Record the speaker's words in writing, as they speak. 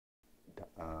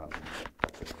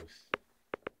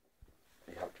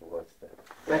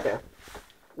Okay.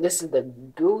 This is the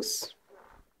goose,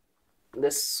 the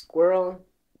squirrel,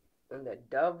 and the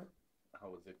dove. How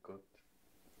was it cooked?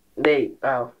 They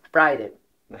fried it,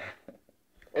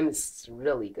 and it's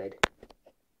really good.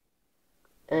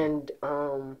 And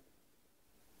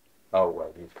Oh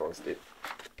well, you paused it.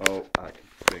 Oh, I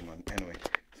going on anyway.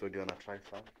 So do you wanna try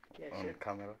some yeah, on sure.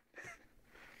 camera?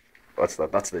 What's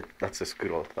that? That's the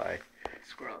squirrel thigh.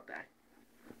 Squirrel thigh.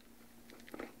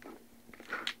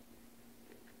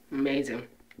 Amazing.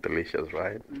 Delicious,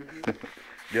 right? Mm-hmm. Do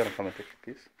you wanna come and take a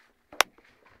piece?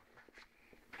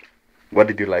 What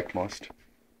did you like most?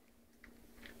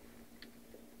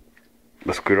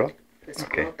 The squirrel? The Okay,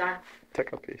 squirrel thigh.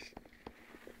 take a piece.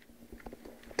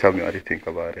 Tell me what you think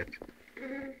about it.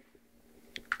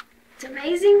 It's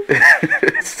amazing.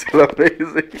 It's still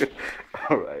amazing.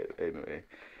 All right. Anyway,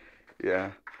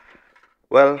 yeah.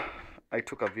 Well, I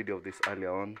took a video of this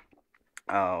earlier on.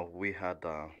 We had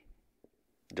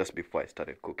just before I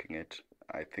started cooking it.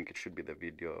 I think it should be the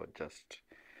video just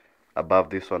above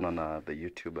this one on the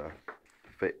YouTube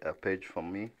page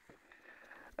from me.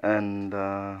 And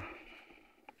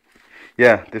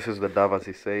yeah, this is the dove as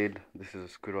he said. This is a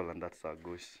squirrel and that's a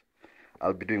goose.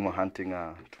 I'll be doing more hunting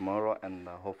tomorrow, and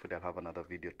hopefully I'll have another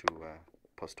video to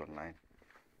post online.